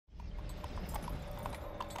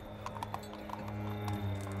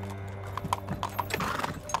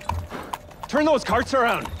Turn those carts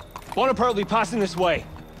around. Bonaparte will be passing this way.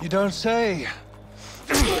 You don't say.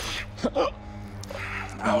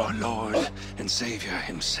 Our Lord and Savior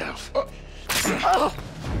himself.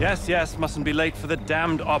 Yes, yes, mustn't be late for the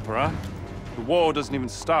damned opera. The war doesn't even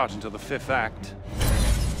start until the 5th act.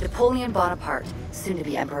 Napoleon Bonaparte, soon to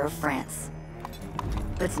be Emperor of France.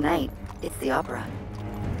 But tonight, it's the opera.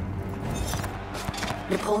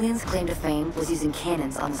 Napoleon's claim to fame was using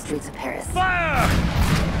cannons on the streets of Paris. Fire!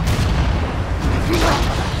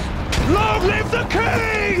 Long live the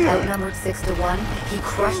king! Outnumbered 6-1, he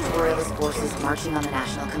crushed royalist forces marching on the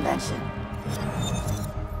National Convention.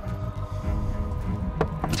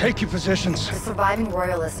 Take your positions. The surviving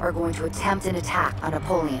royalists are going to attempt an attack on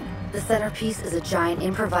Napoleon. The centerpiece is a giant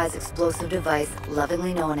improvised explosive device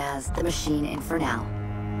lovingly known as the Machine Infernal.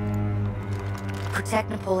 Protect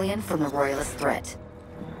Napoleon from the royalist threat.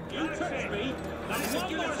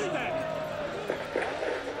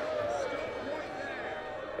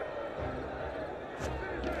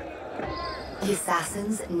 The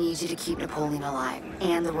assassins need you to keep Napoleon alive,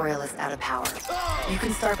 and the royalists out of power. You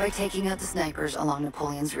can start by taking out the snipers along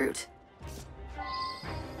Napoleon's route.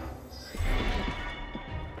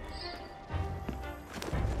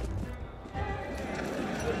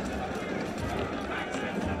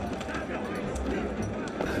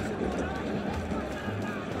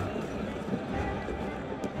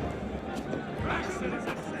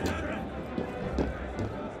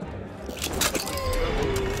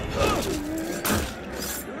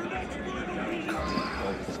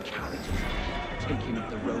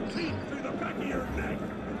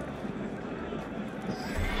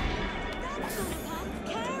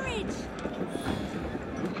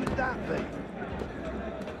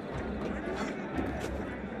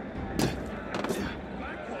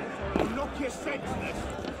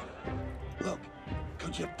 Look,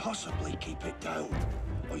 could you possibly keep it down?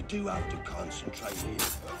 I do have to concentrate here.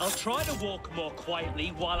 I'll try to walk more quietly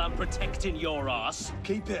while I'm protecting your ass.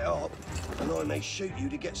 Keep it up, and I may shoot you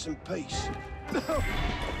to get some peace.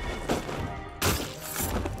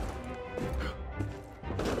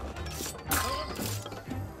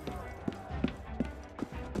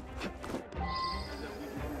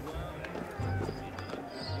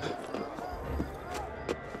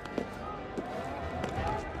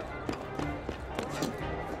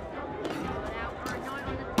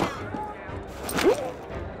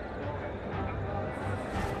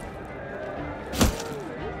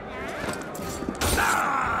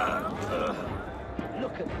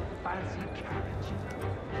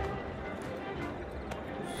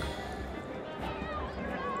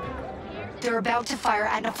 They're about to fire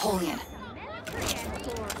at Napoleon.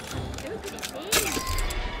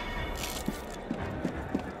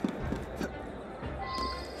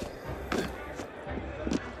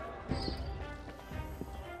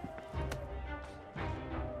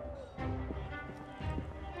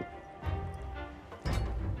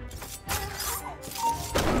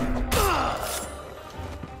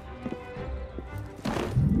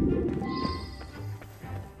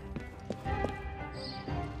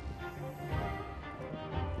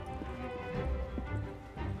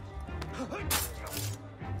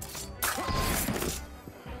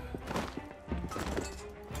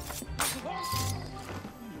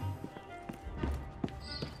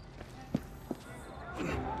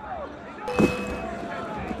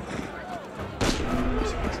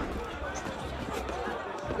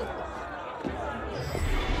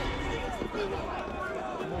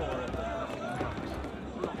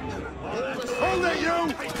 Hold it, you!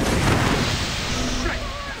 Shit!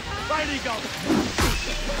 Where'd he go?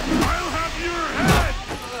 I'll have your head!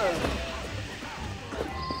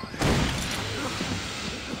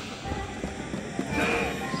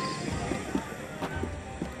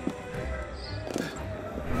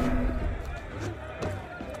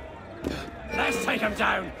 Let's take him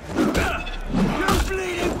down! You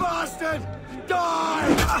bleeding bastard!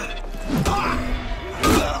 Die!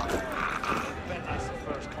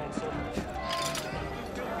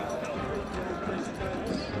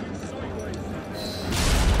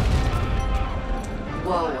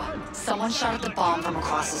 Whoa, someone shot at the bomb from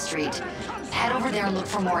across the street. Head over there and look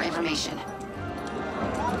for more information.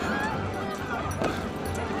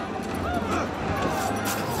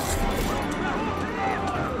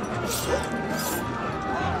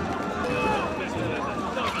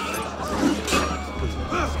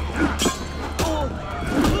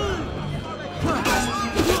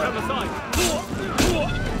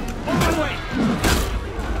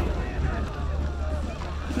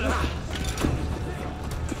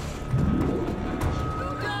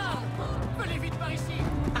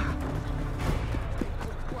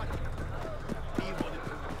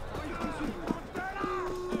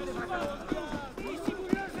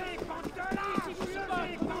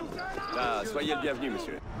 Soyez le bienvenu,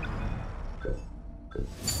 monsieur.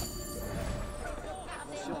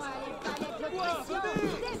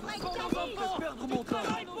 Perdre mon temps.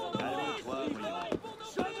 Calme-toi, voyons.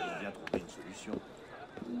 Je vais bien trouver une solution.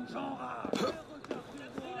 J'enrage.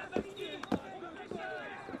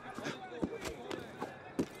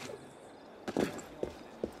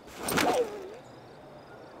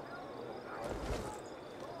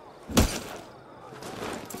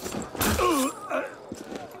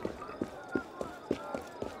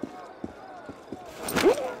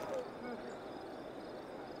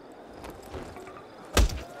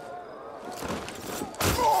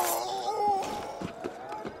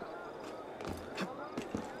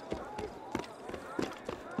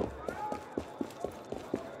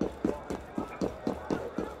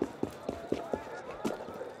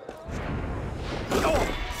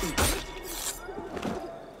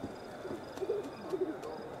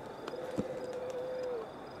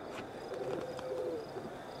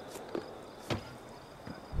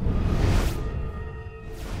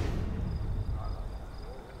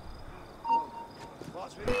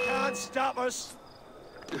 Can't stop us.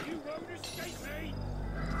 You won't escape me!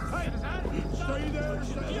 Hey, stay there!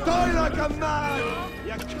 Die like a man,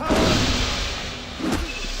 you coward!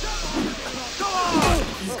 Go on!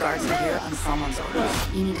 These guards are here on someone's orders.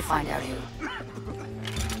 You need to find out who.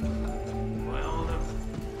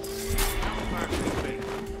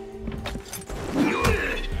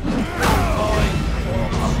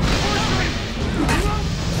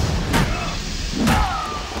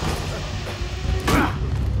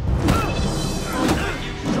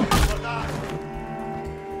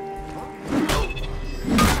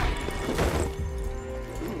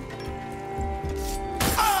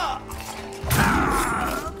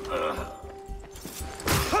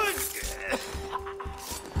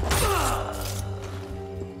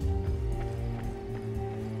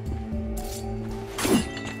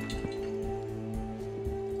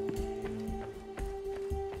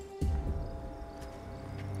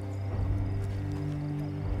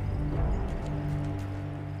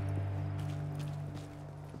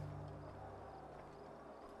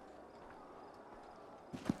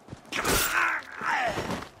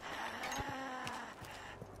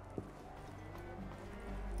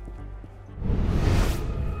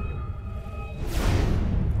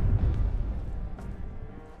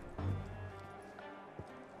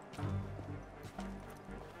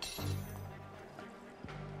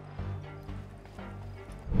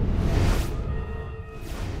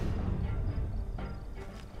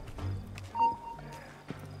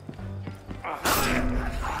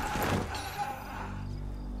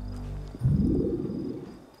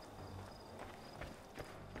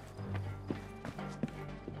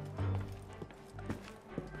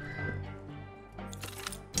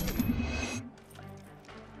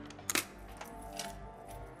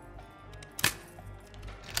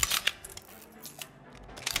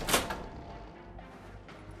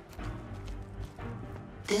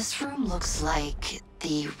 This room looks like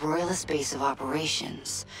the Royalist base of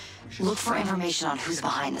operations. Look for information on who's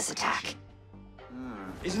behind this attack.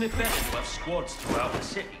 Isn't it better to have squads throughout the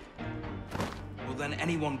city? Well, then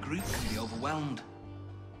any one group can be overwhelmed.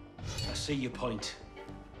 I see your point.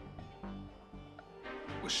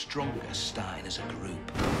 We're stronger starting as a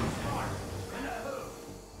group.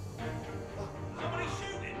 Somebody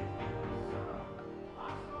shooting!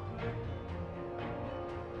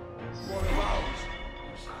 One of ours.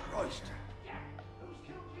 Christ.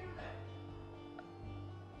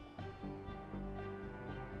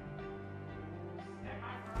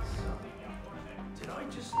 Did I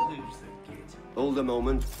just lose the git? Hold a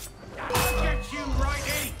moment. Get you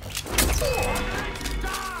righty!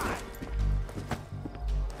 Die!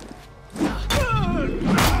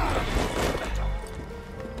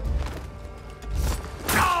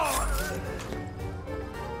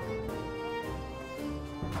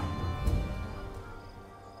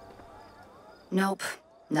 Nope,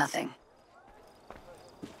 nothing.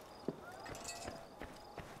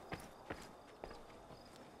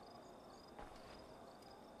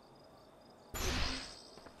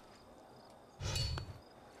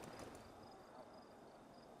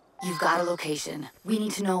 You've got a location. We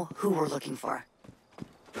need to know who we're looking for.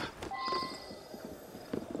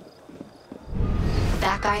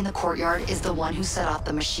 That guy in the courtyard is the one who set off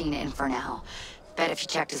the machine Infernal. Bet if you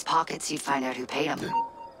checked his pockets, you'd find out who paid him.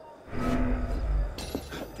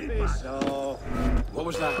 Piss off. What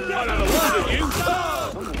was that? I'll have a word with you!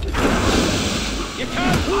 You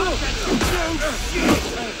can't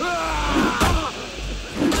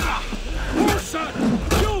Horson!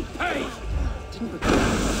 You'll pay!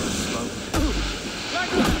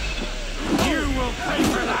 You will pay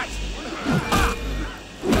for that!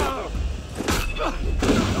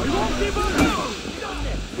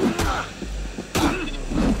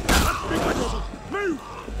 Move!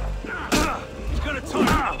 He's gonna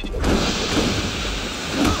tie you.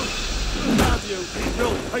 Have you?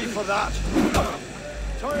 You'll pay for that.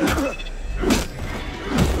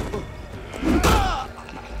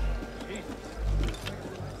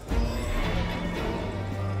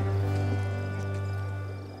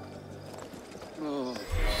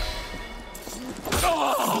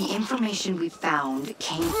 The information we found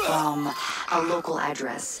came from a local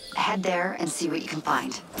address. Head there and see what you can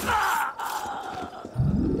find.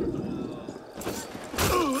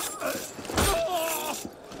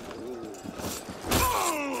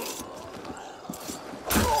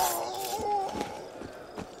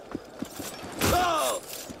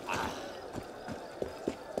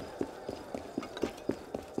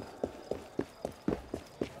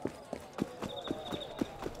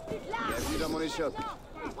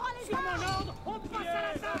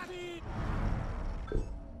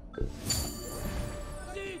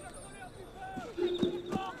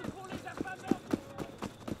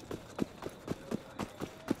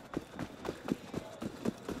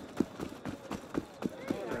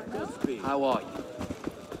 How are you?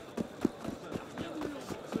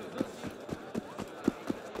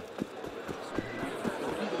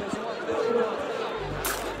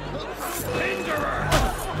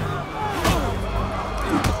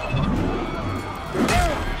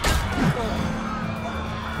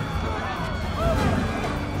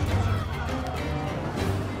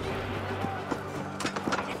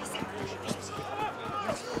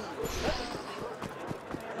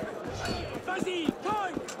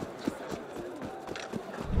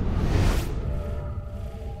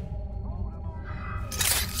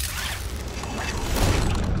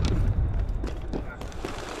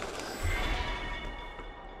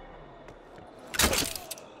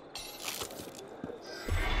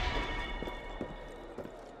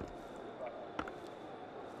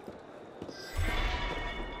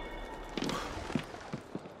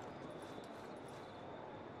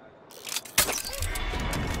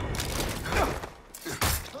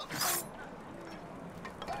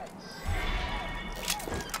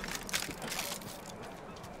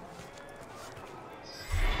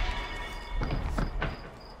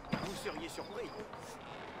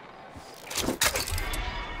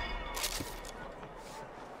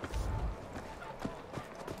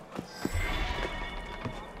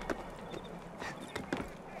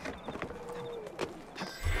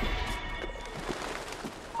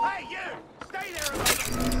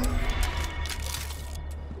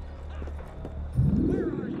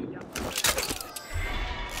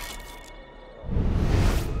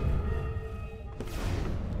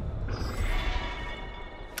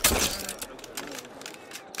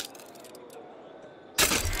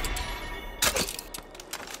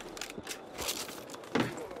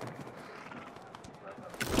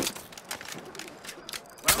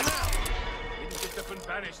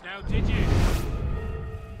 Vanished now, did you?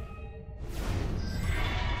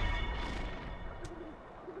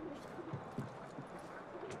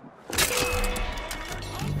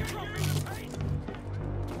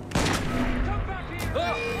 Come back here!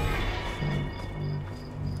 Oh.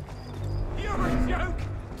 You're a joke,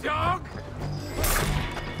 dog!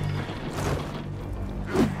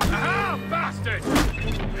 Aha, bastard!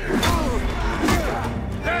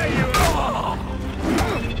 There you are!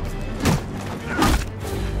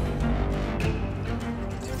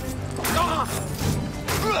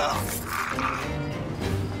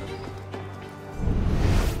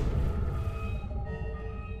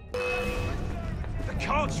 The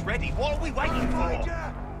cart's ready. What are we waiting for?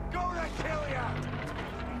 Gonna kill ya!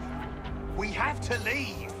 We have to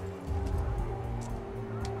leave.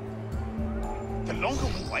 The longer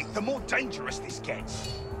we wait, the more dangerous this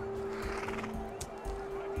gets.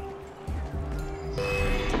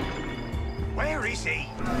 Where is he?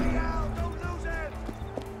 Don't lose him!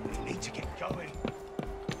 We need to get going.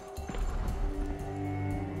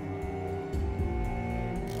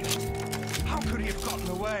 How could he have gotten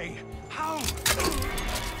away? How?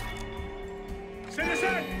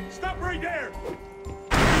 Citizen! Stop right there!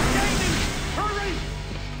 He's gaining! Hurry!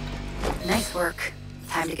 Nice work.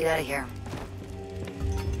 Time to get out of here.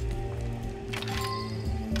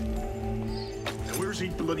 Now where's he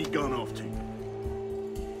bloody gone off to?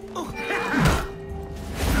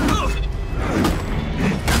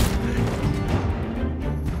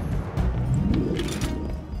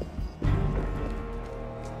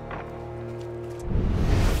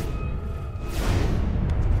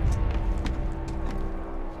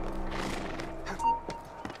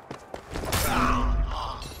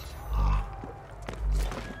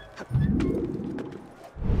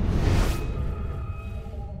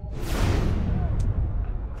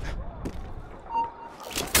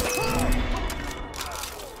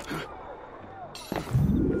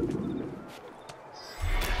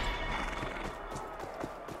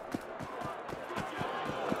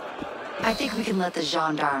 I think we can let the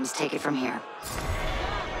gendarmes take it from here.